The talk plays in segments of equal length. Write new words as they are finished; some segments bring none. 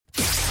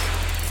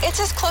It's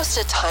as close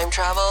to time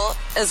travel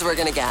as we're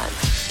gonna get.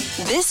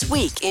 This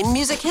Week in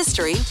Music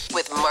History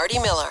with Marty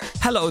Miller.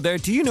 Hello there.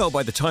 Do you know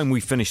by the time we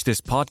finish this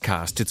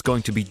podcast, it's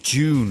going to be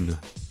June?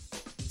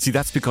 See,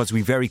 that's because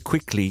we very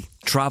quickly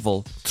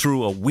travel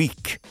through a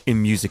week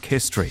in music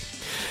history.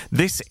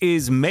 This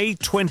is May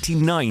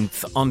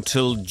 29th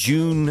until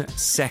June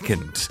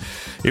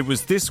 2nd. It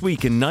was this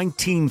week in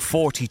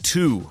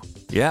 1942.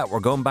 Yeah, we're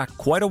going back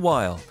quite a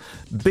while.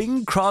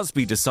 Bing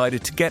Crosby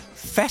decided to get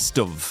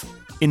festive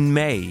in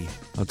May.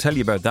 I'll tell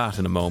you about that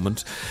in a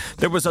moment.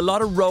 There was a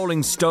lot of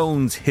Rolling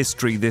Stones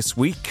history this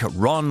week.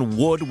 Ron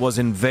Wood was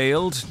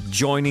unveiled,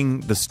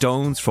 joining the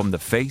Stones from the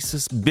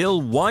Faces.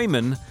 Bill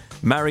Wyman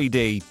married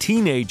a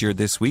teenager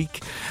this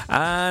week.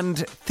 And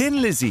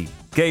Thin Lizzy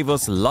gave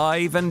us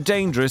Live and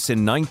Dangerous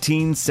in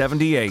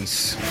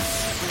 1978.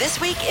 This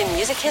Week in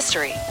Music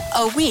History.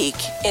 A week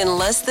in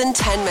less than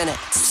 10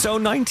 minutes. So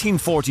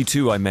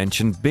 1942, I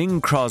mentioned, Bing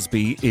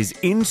Crosby is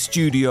in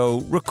studio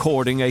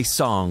recording a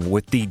song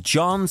with the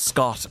John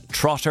Scott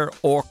Trotter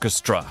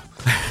Orchestra.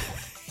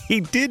 He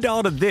did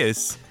all of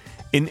this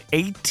in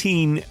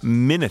 18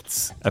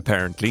 minutes,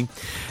 apparently.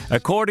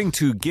 According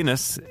to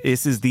Guinness,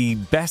 this is the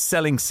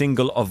best-selling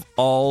single of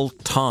all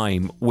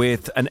time,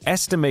 with an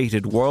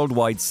estimated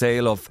worldwide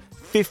sale of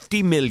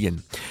 50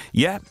 million.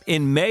 Yeah,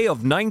 in May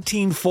of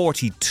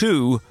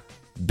 1942,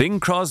 Bing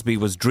Crosby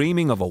was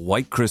dreaming of a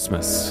white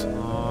Christmas. I'm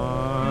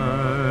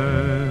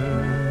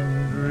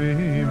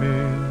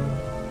dreaming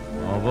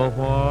of a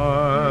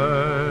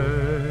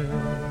white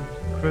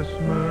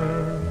Christmas.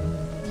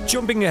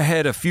 Jumping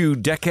ahead a few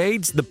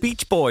decades, the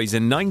Beach Boys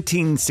in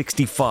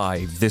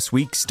 1965 this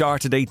week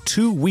started a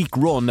 2-week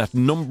run at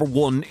number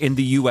 1 in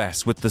the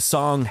US with the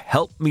song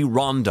Help Me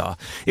Rhonda.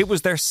 It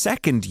was their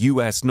second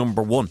US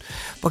number 1.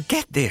 But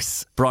get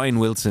this, Brian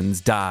Wilson's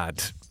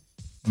dad,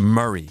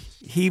 Murray,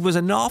 he was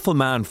an awful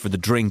man for the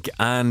drink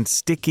and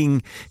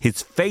sticking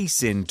his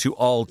face into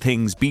all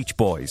things Beach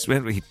Boys.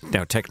 Well,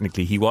 now,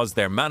 technically, he was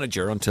their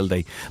manager until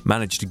they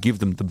managed to give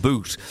them the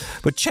boot.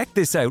 But check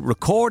this out,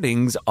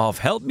 recordings of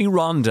Help Me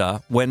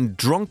Rhonda when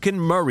drunken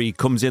Murray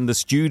comes in the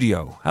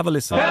studio. Have a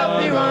listen. Help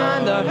me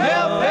Rhonda,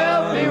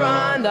 help me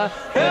Rhonda,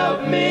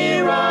 help me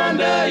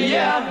Rhonda,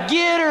 yeah.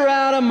 Get her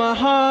out of my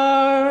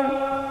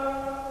heart.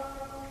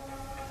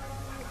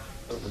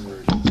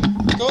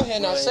 Go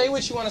ahead now, say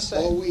what you want to say.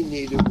 All we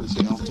needed was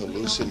help to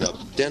loosen up.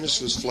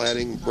 Dennis was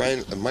flatting,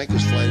 Mike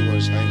was flatting on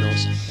his high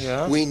notes.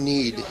 Yeah. We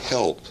need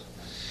help.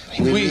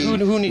 Who needs help?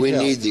 We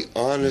need the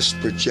honest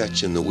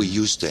projection that we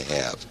used to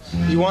have.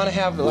 You want to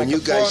have like when you a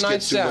guys 409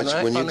 get too sound, much,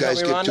 right? when you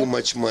guys get too Rhonda?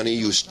 much money,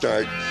 you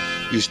start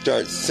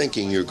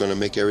thinking you're going to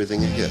make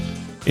everything a hit.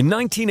 In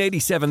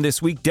 1987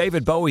 this week,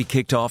 David Bowie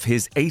kicked off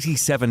his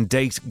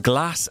 87-date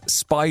Glass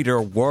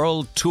Spider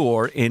World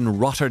Tour in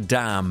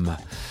Rotterdam.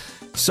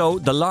 So,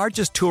 the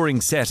largest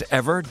touring set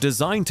ever,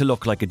 designed to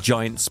look like a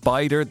giant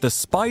spider. The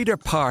spider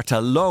part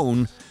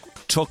alone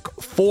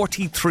took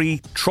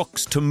 43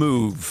 trucks to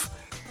move.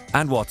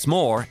 And what's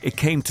more, it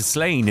came to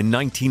Slane in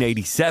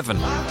 1987.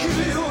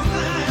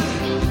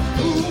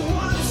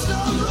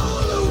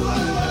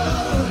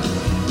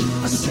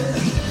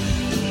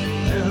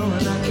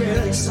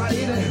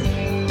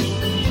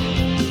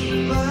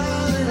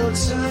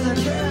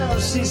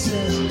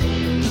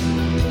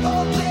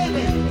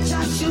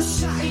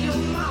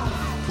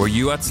 Were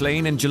you at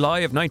Slane in July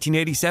of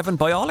 1987?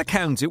 By all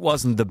accounts, it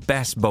wasn't the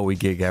best Bowie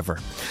gig ever.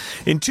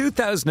 In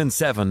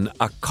 2007,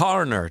 a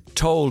coroner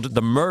told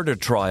the murder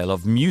trial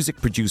of music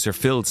producer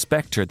Phil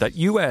Spector that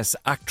US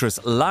actress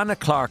Lana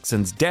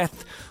Clarkson's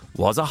death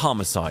was a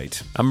homicide,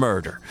 a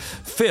murder.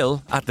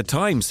 Phil, at the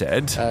time,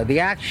 said, The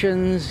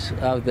actions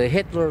of the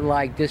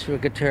Hitler-like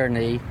district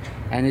attorney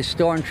and his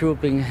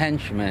stormtrooping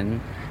henchmen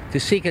to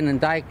seek an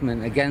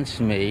indictment against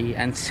me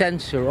and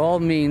censor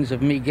all means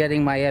of me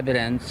getting my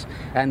evidence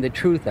and the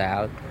truth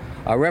out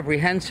are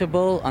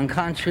reprehensible,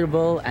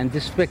 unconscionable, and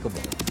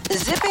despicable.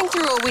 Zipping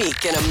through a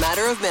week in a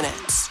matter of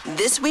minutes.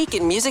 This Week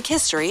in Music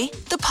History,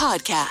 the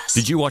podcast.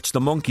 Did you watch The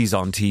Monkees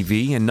on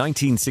TV in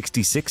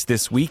 1966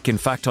 this week? In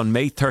fact, on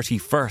May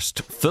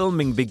 31st,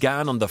 filming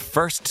began on the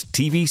first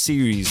TV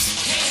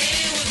series.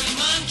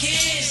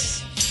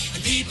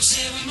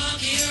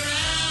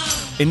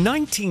 In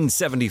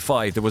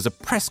 1975, there was a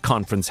press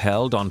conference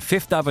held on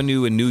Fifth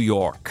Avenue in New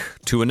York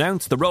to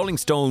announce the Rolling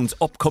Stones'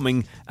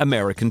 upcoming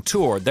American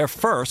tour, their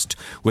first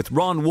with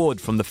Ron Wood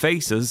from the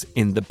Faces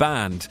in the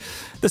band.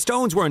 The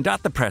Stones weren't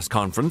at the press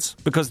conference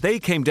because they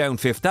came down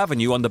Fifth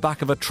Avenue on the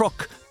back of a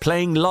truck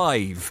playing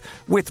live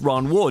with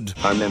Ron Wood.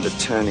 I remember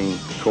turning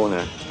the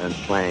corner and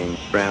playing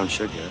Brown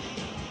Sugar.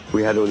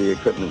 We had all the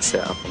equipment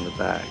set up in the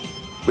back.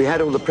 We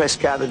had all the press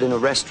gathered in a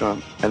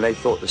restaurant and they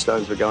thought the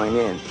Stones were going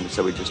in. And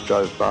so we just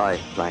drove by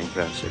playing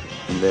Brown Sugar.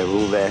 And they were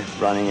all there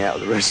running out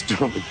of the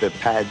restaurant with their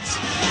pads.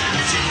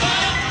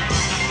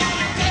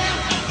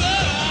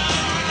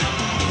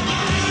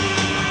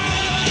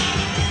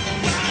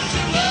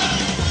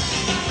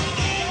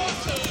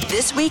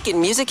 This Week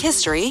in Music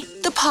History,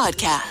 the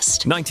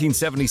podcast.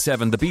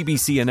 1977, the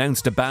BBC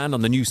announced a ban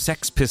on the new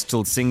Sex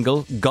Pistols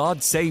single,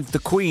 God Save the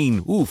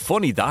Queen. Ooh,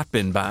 funny that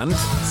bin band.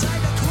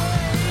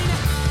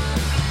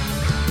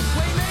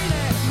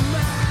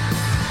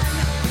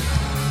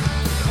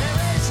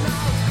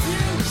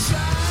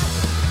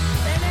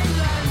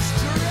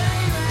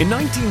 In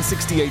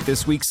 1968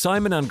 this week,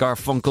 Simon and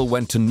Garfunkel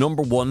went to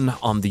number 1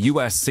 on the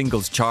US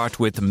singles chart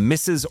with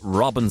Mrs.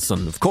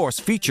 Robinson, of course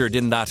featured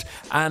in that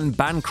Anne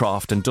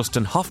Bancroft and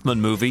Dustin Hoffman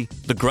movie,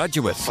 The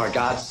Graduate. For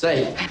God's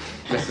sake,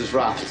 Mrs.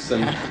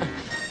 Robinson.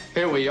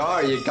 Here we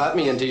are, you got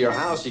me into your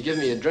house, you give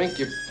me a drink,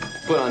 you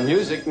put on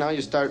music, now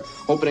you start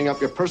opening up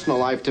your personal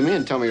life to me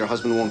and tell me your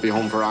husband won't be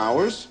home for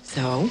hours.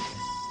 So?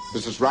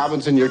 Mrs.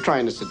 Robinson, you're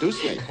trying to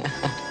seduce me.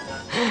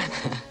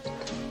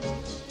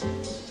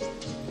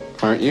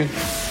 Aren't you?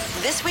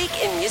 This week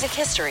in music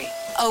history,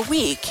 a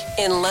week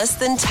in less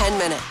than 10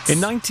 minutes.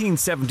 In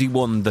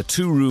 1971, the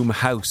two-room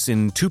house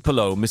in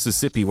Tupelo,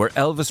 Mississippi, where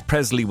Elvis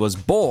Presley was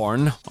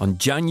born on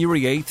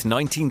January 8th,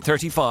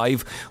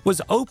 1935,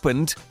 was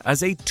opened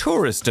as a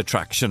tourist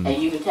attraction.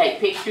 And you can take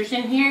pictures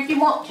in here if you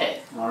want to.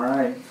 All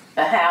right.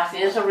 The house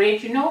is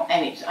original,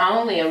 and it's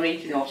on the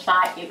original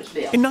site it was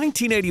built. In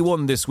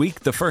 1981 this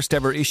week, the first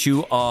ever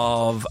issue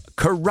of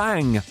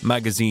Kerrang!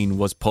 Magazine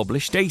was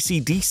published.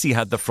 AC/DC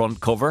had the front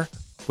cover,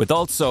 with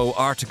also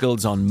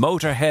articles on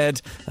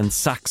Motorhead and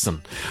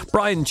Saxon.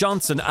 Brian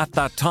Johnson at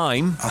that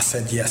time... I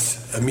said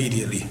yes,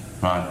 immediately.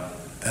 Right.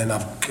 And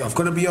I've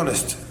got to be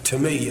honest, to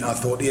me, I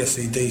thought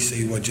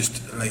AC/DC were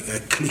just like a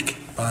clique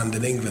band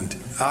in England.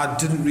 I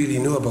didn't really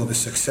know about the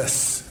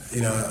success,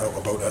 you know,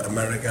 about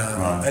America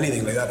or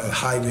anything like that, or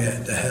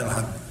Highway to Hell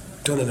had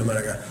done in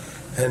America.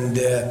 And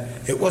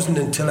it wasn't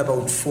until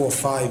about 4 or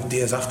 5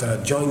 days after I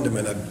joined them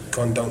and I'd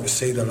gone down to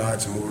see the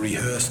lads and we were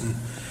rehearsing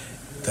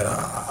that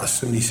I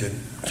suddenly said,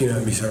 you know,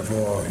 myself,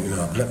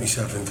 I've let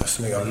myself in for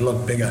something a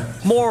lot bigger.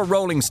 More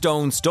Rolling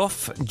Stone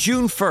stuff.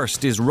 June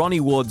 1st is Ronnie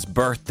Wood's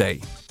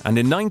birthday. And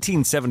in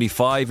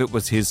 1975, it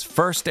was his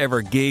first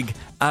ever gig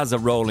as a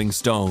Rolling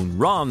Stone.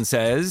 Ron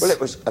says... Well,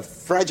 it was a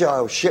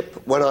fragile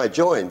ship when I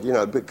joined, you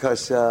know,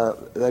 because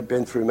they'd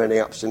been through many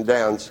ups and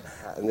downs.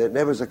 And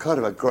there was a kind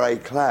of a grey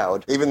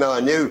cloud. Even though I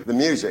knew the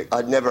music,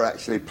 I'd never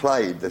actually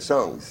played the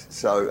songs.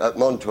 So at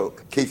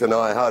Montauk, Keith and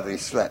I hardly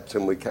slept,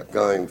 and we kept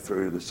going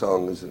through the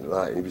songs, and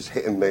he was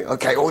hitting me.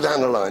 OK, all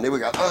down the line, here we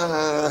go.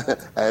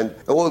 And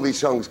all these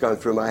songs going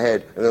through my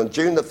head. And on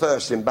June the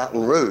 1st in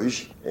Baton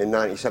Rouge in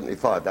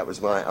 1975, that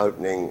was my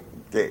opening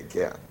gig,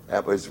 yeah.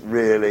 That was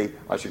really,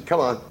 I said, come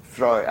on,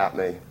 throw it at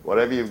me,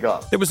 whatever you've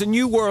got. There was a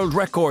new world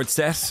record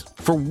set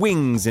for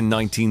Wings in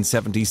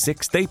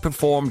 1976. They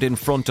performed in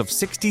front of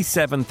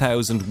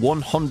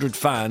 67,100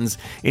 fans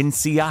in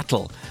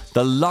Seattle,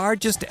 the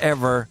largest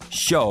ever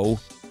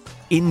show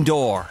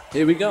indoor.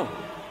 Here we go.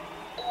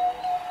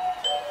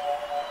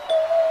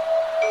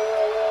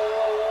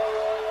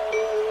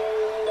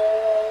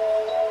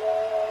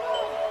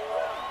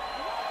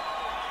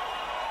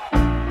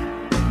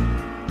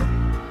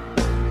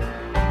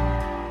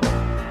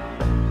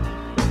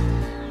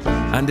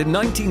 And in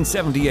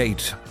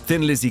 1978,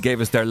 Thin Lizzy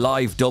gave us their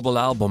live double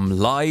album,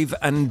 Live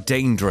and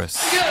Dangerous.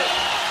 Is there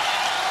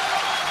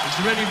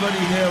anybody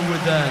here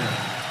with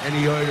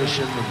any Irish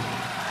in them?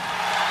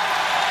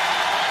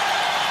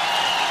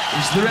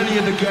 Is there any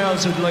of the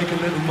girls who'd like a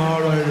little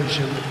more Irish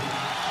in them?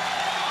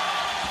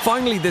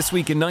 Finally this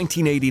week in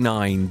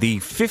 1989, the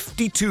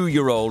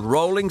 52-year-old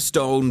Rolling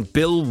Stone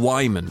Bill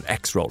Wyman,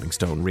 ex-Rolling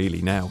Stone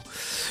really now,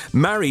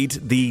 married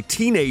the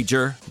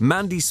teenager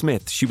Mandy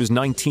Smith. She was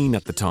 19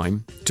 at the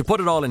time. To put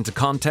it all into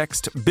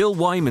context, Bill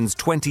Wyman's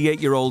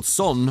 28-year-old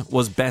son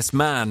was best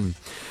man.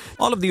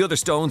 All of the other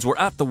Stones were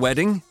at the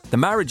wedding. The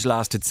marriage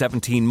lasted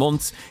 17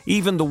 months.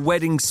 Even the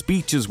wedding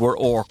speeches were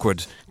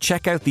awkward.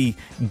 Check out the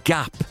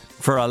gap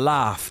for a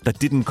laugh that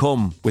didn't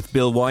come with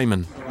Bill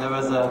Wyman. There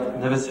was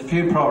a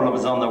few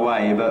problems on the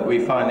way, but we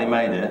finally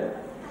made it.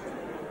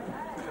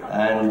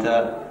 And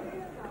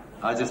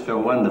I just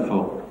feel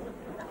wonderful.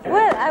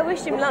 Well, I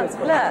wish him lots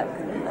of luck.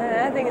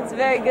 I think it's a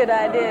very good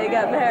idea he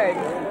got married.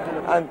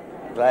 I'm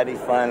glad he's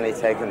finally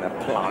taken the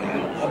plunge.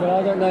 But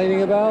I don't know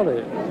anything about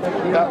it.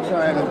 Perhaps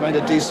I have made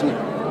a decent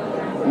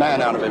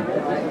man out of him.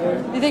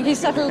 You think he's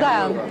settled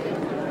down?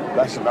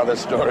 That's another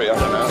story, I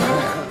don't know.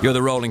 You're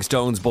the Rolling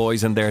Stones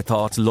boys and their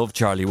thoughts. Love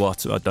Charlie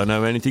Watts. I don't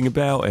know anything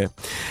about it.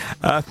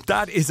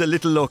 That is a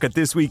little look at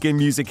this week in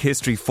music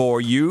history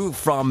for you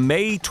from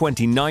May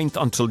 29th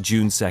until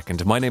June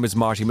 2nd. My name is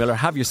Marty Miller.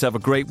 Have yourself a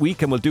great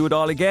week and we'll do it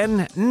all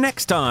again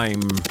next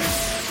time.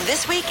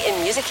 This week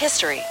in music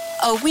history,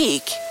 a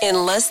week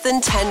in less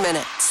than 10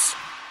 minutes.